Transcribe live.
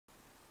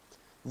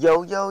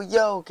Yo, yo,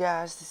 yo,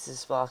 guys! This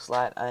is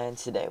Sparkslight, and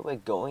today we're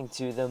going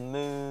to the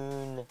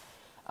moon.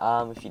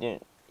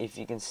 If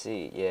you can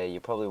see, yeah,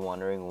 you're probably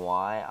wondering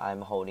why I'm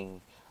holding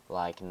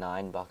like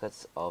 9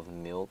 buckets of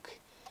milk.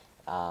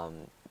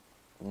 Um,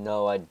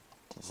 no,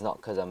 it's not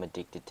because I'm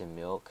addicted to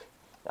milk.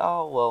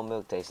 Oh well,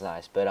 milk tastes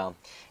nice, but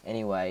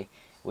anyway,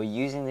 we're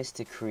using this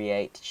to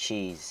create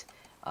cheese.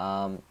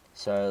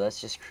 So let's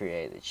just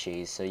create the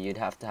cheese. So you'd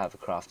have to have a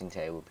crafting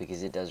table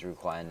because it does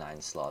require 9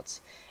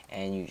 slots,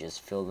 and you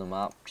just fill them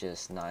up,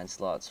 just 9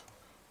 slots,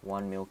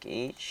 1 milk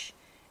each,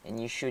 and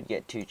you should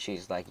get 2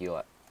 cheese like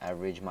your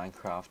average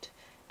Minecraft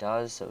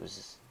does. So it's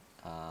just,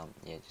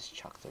 yeah, just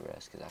chuck the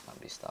rest because I can't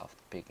be stuffed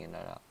picking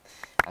it up.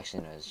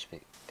 Actually, no, just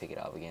pick it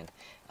up again.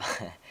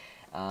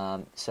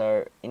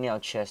 So in our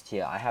chest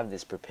here, I have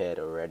this prepared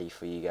already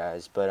for you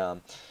guys,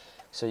 but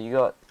so you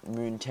got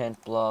moon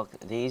tent block.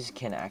 These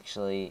can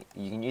actually,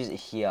 you can use it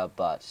here,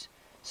 but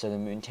so the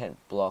moon tent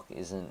block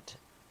isn't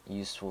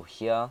useful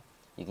here.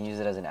 You can use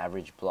it as an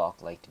average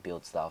block, like to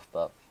build stuff,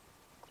 but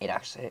it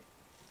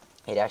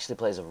actually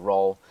plays a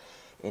role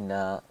in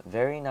a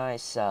very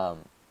nice.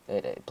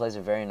 It plays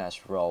a very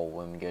nice role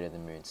when we go to the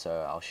moon.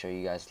 So I'll show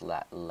you guys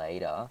that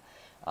later.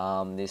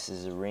 This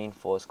is a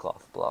reinforced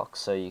cloth block,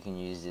 so you can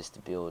use this to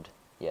build.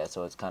 Yeah,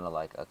 so it's kind of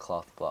like a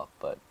cloth block,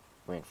 but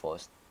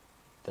reinforced.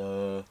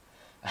 Duh.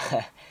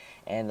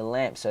 And the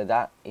lamp, so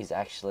that is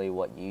actually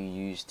what you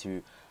use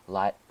to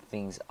light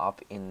things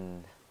up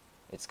in.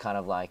 It's kind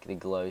of like the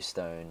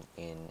glowstone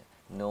in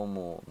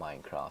normal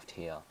Minecraft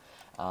here,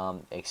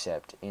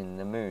 except in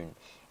the moon.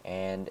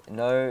 And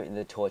no,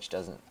 the torches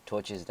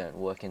don't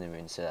work in the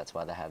moon, so that's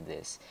why they have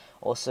this.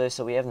 Also,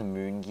 so we have the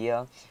moon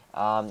gear.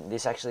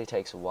 This actually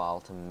takes a while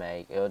to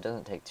make. It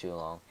doesn't take too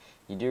long.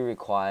 You do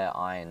require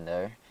iron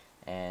though,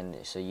 and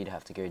so you'd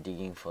have to go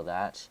digging for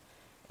that.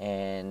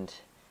 And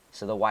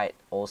so the white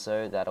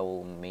also,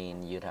 that'll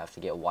mean you'd have to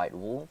get white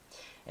wool.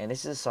 And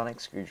this is a sonic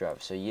screwdriver,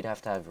 so you'd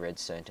have to have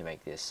redstone to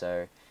make this.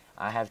 So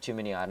I have too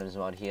many items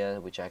mod here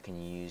which I can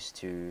use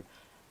to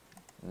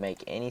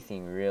make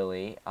anything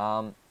really.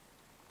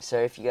 So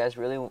if you guys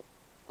really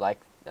like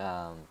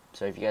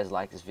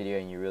this video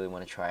and you really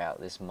want to try out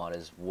this mod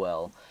as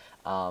well,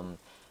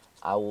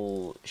 I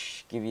will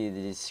give you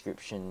the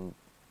description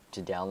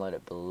to download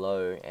it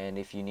below, and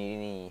if you need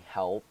any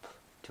help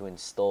to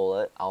install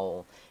it,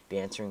 I'll be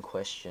answering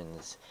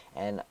questions,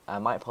 and I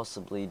might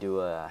possibly do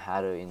a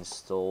how to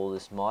install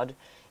this mod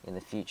in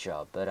the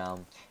future. But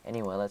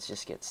anyway, let's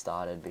just get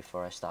started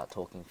before I start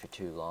talking for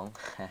too long.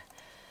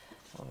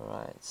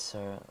 Alright,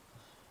 so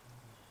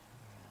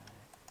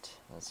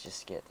let's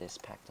just get this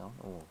packed on.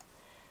 Ooh,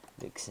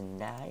 looks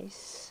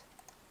nice.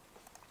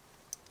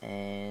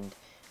 And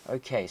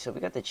okay, so we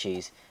got the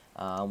cheese.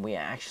 We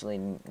actually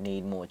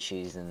need more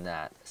cheese than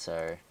that,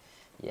 so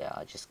yeah,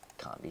 I just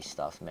can't be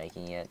stuffed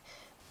making it.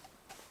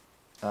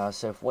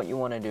 So if what you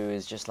want to do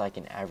is just like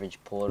an average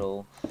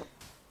portal,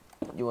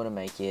 you want to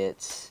make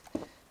it,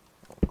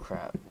 oh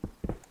crap,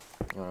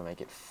 you want to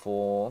make it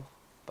 4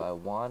 by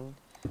 1,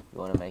 you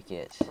want to make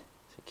it, so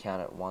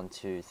count it 1,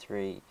 2,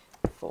 3,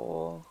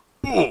 4,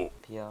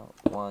 here,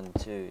 1,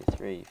 2,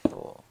 3,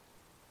 4,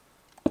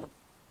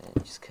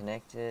 and just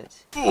connect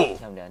it,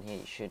 come down here,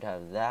 you should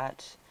have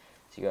that,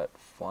 so you got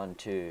 1,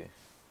 2,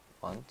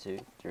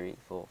 3,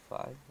 4,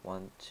 5,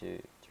 1,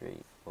 2,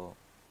 3, 4,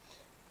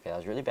 okay, that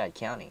was really bad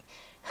counting.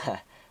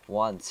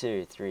 1,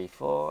 2, 3,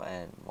 4,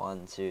 and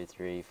 1, 2,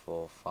 3,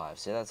 4, 5.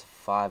 So that's a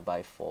 5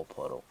 by 4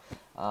 portal.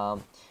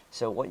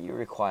 So what you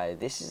require,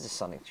 this is the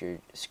sonic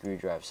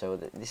screwdriver. So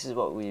this is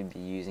what we'd be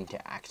using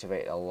to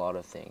activate a lot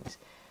of things.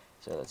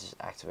 So let's just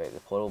activate the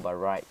portal by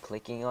right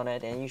clicking on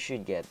it, and you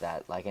should get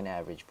that like an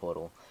average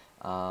portal.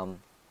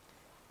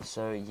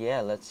 So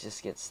yeah, let's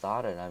just get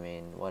started. I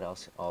mean, what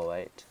else? Oh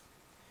wait.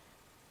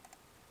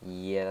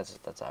 Yeah,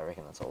 that's I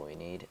reckon that's all we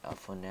need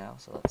for now.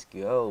 So let's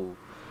go.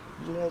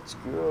 Let's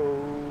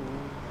go.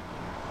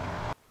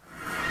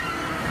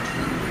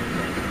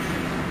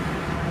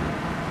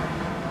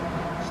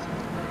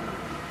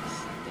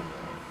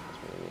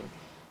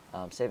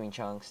 Saving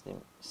chunks,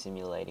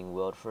 simulating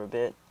world for a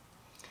bit.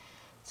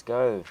 Let's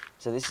go.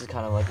 So this is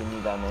kind of like a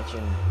new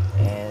dimension,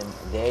 and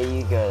there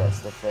you go. That's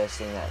the first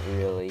thing that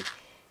really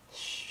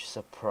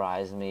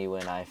surprised me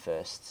when I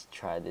first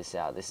tried this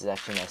out. This is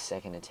actually my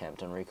second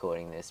attempt on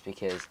recording this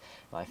because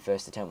my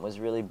first attempt was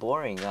really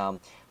boring.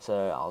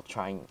 So I'll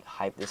try and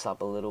hype this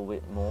up a little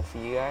bit more for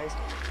you guys.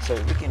 So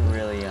we can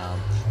really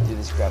do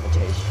this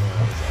gravitation,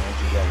 this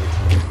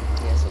anti-gravity.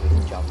 Yeah, so we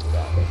can jump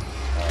about.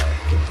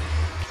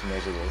 Let's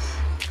measure this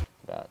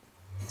about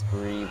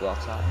 3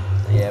 blocks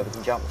high. So yeah, we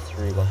can jump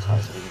 3 blocks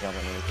high, so we can jump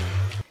on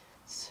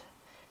anything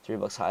 3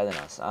 blocks higher than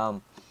us.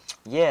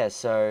 Yeah,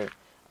 so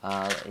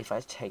if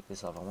I take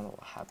this off, I wonder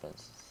what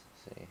happens.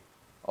 Let's see.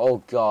 Oh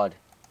god,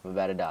 I'm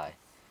about to die.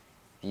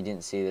 If you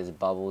didn't see, there's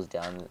bubbles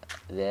down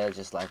there,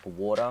 just like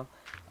water.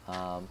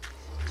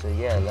 So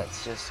yeah,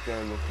 let's just go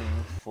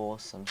looking for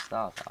some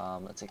stuff.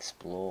 Let's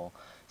explore.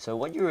 So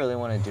what you really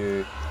want to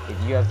do,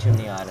 if you have too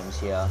many items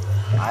here,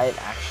 I'd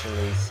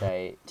actually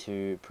say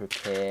to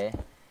prepare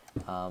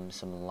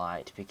some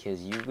light,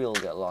 because you will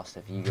get lost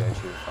if you go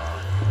too far.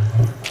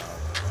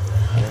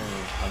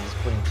 I'm just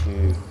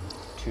putting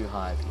too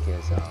high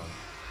because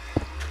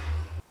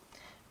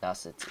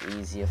thus it's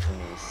easier for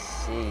me to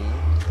see.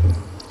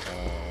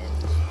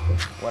 And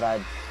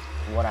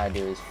what I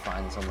do is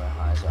find somewhere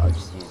high, so I'll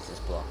just use this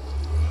block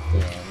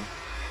again,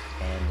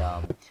 and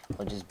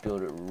I'll just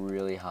build it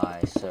really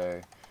high.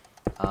 So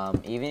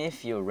even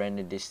if your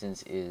render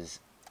distance is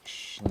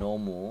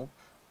normal,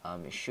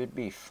 it should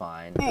be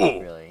fine,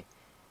 really.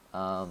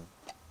 So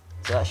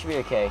that should be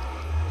okay.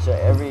 So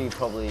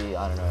probably,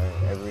 I don't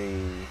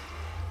know,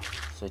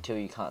 so till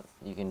you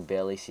can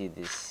barely see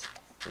this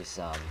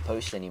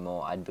post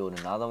anymore, I'd build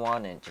another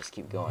one and just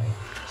keep going.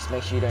 Just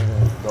make sure you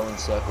don't go in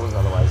circles,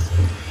 otherwise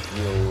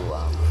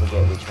you'll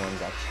forget which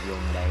one's actually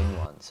your main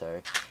one.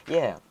 So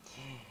yeah,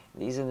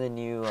 these are the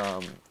new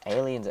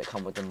aliens that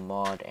come with the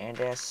mod, and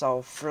they're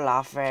so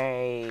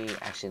fluffy.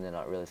 Actually, they're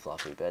not really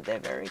fluffy, but they're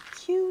very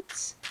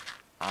cute.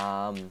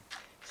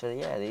 So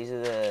yeah, these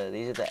are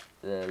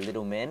the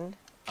little men.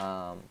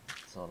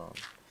 Hold on,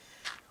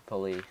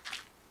 probably.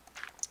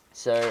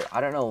 So I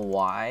don't know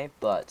why,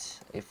 but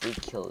if we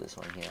kill this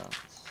one here,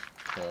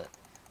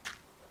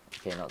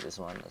 okay, not this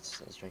one. Let's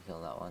try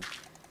killing that one.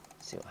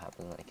 See what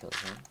happens when I kill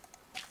this one.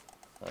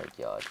 Oh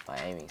god, my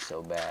aiming's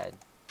so bad.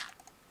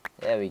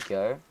 There we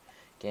go.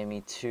 Gave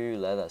me 2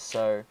 leather.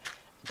 So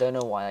I don't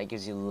know why that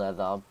gives you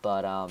leather,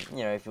 but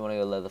you know, if you want to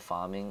go leather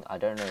farming, I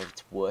don't know if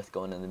it's worth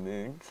going to the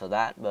moon for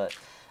that, but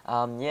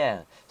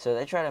yeah. So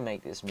they try to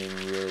make this moon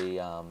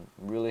really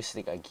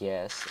realistic, I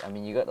guess. I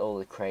mean, you got all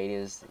the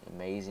craters, the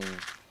amazing,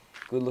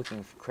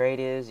 good-looking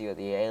craters. You got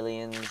the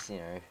aliens, you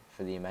know,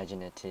 for the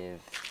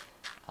imaginative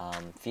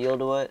feel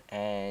to it,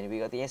 and we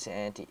got this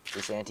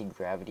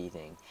anti-gravity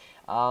thing.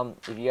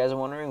 If you guys are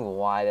wondering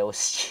why there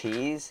was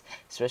cheese,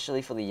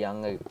 especially for the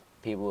younger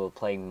people who are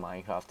playing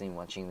Minecraft and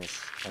watching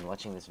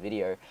this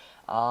video,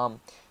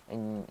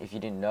 and if you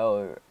didn't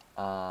know,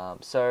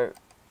 so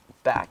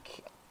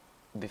back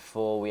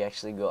before we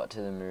actually got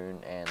to the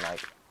moon, and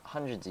like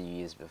hundreds of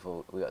years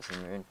before we got to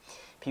the moon,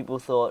 people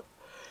thought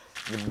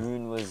the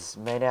moon was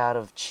made out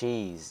of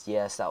cheese.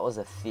 Yes, that was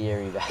a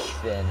theory back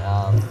then.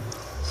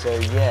 So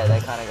yeah, they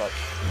kind of got,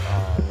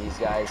 these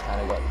guys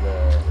kind of got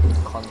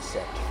the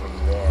concept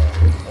from there.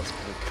 That's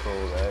pretty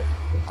cool though.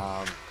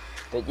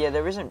 But yeah,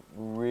 there isn't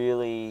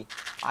really,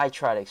 I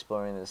tried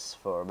exploring this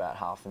for about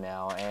half an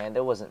hour and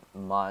there wasn't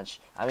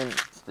much. I mean,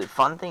 the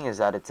fun thing is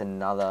that it's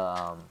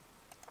another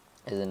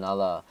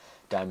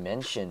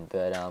dimension,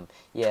 but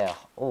yeah,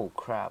 oh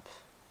crap,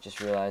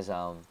 just realized,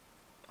 I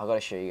gotta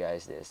show you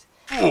guys this.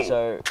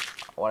 So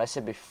what I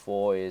said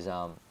before is,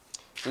 so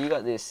you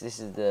got this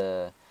is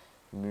the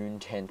moon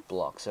tent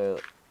block. So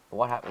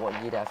what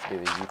you'd have to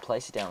do is you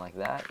place it down like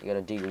that. You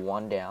gotta dig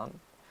 1 down.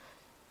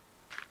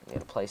 You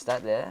gotta place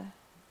that there.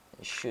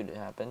 It should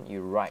happen.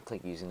 You right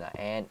click using that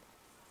and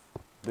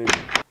boom.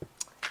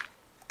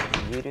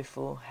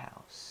 Beautiful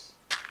house.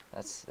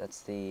 That's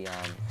the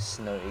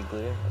snow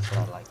igloo. That's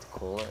what I like to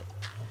call it.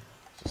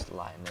 Just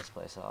lighten this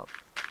place up.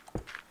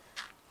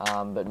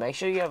 But make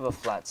sure you have a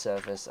flat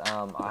surface.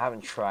 I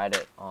haven't tried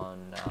it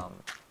on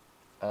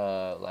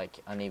like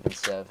uneven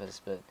surface,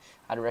 but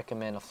I'd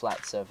recommend a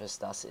flat surface,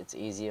 thus it's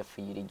easier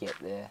for you to get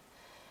there.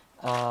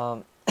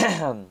 My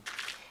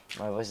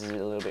voice is a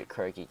little bit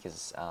croaky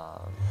because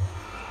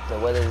the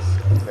weather's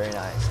very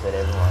nice, but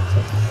everyone's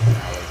having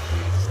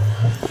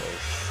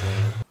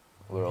allergies.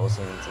 We're all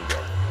seeming to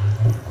get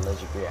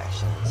allergic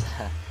reactions.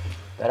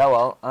 But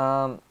oh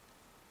well,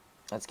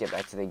 let's get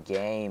back to the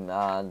game.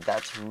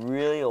 That's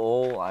really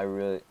all I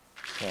really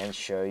can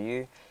show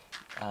you.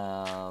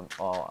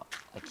 Oh,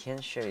 I can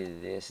show you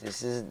this.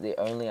 This is the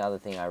only other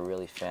thing I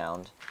really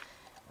found.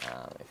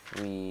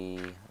 If we,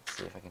 let's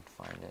see if I can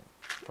find it.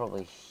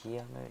 Probably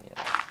here, maybe.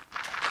 Yeah.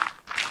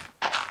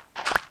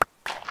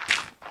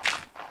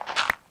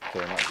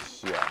 Okay, not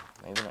here.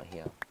 Maybe not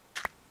here.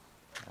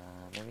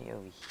 Maybe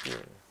over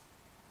here.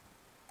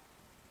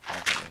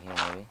 Something here,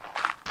 maybe.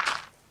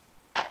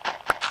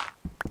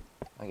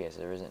 Okay, so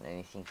there isn't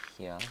anything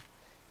here.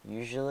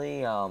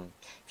 Usually,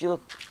 if you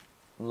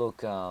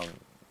look,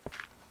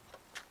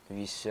 if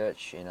you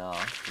search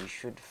enough, you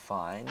should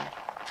find,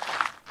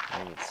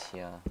 maybe it's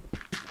here.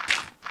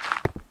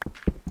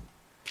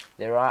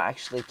 There are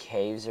actually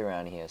caves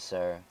around here,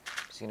 so I'm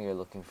just gonna go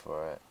looking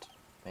for it.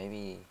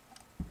 Maybe,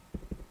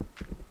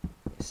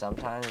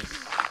 sometimes,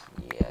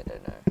 yeah, I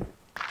don't know.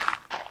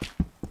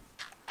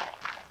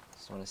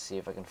 Just want to see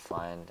if I can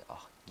find a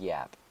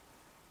gap.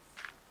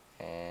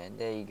 And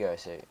there you go.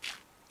 So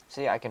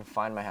see, I can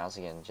find my house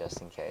again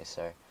just in case.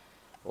 So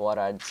what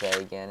I'd say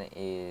again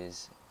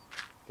is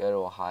go to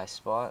a high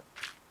spot,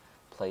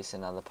 place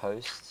another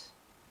post,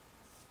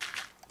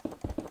 so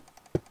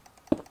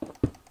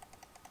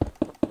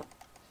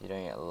you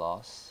don't get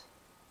lost,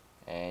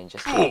 and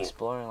just keep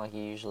exploring like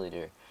you usually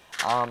do.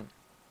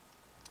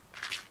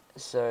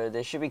 So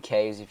there should be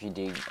caves if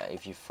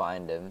you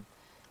find them.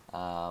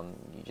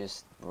 You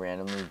just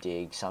randomly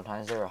dig.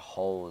 Sometimes there are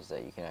holes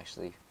that you can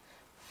actually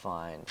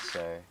find.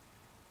 So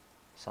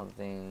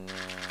something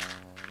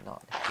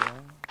not here.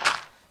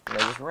 You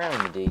know, just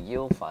randomly dig,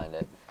 you'll find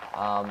it.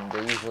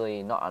 They're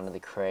usually not under the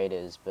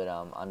creators, but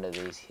under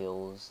these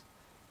hills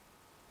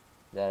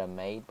that are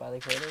made by the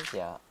creators.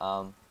 Yeah.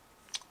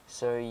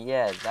 So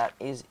yeah, that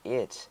is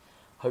it.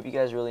 Hope you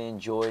guys really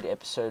enjoyed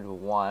episode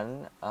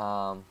 1.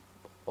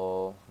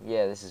 Or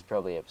yeah, this is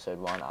probably episode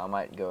 1. I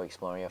might go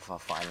exploring if I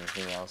find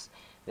anything else.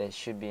 There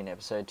should be an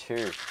episode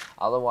 2.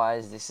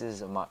 Otherwise, this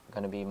is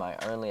going to be my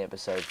only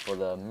episode for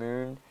the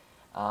moon.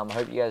 I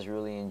hope you guys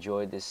really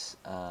enjoyed this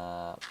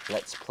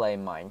Let's Play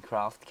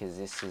Minecraft, because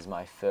this is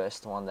my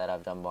first one that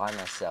I've done by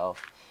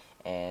myself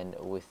and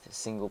with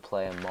single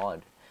player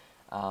mod.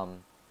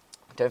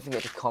 Don't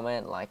forget to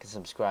comment, like, and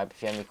subscribe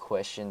if you have any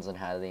questions on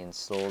how to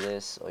install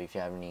this, or if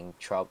you have any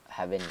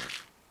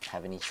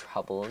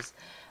troubles.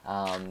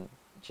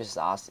 Just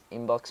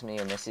inbox me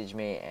or message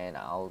me, and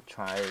I'll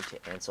try to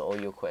answer all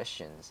your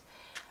questions.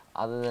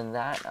 Other than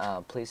that,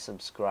 please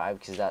subscribe,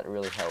 because that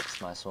really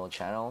helps my small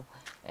channel,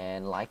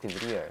 and like the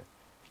video.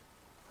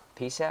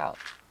 Peace out.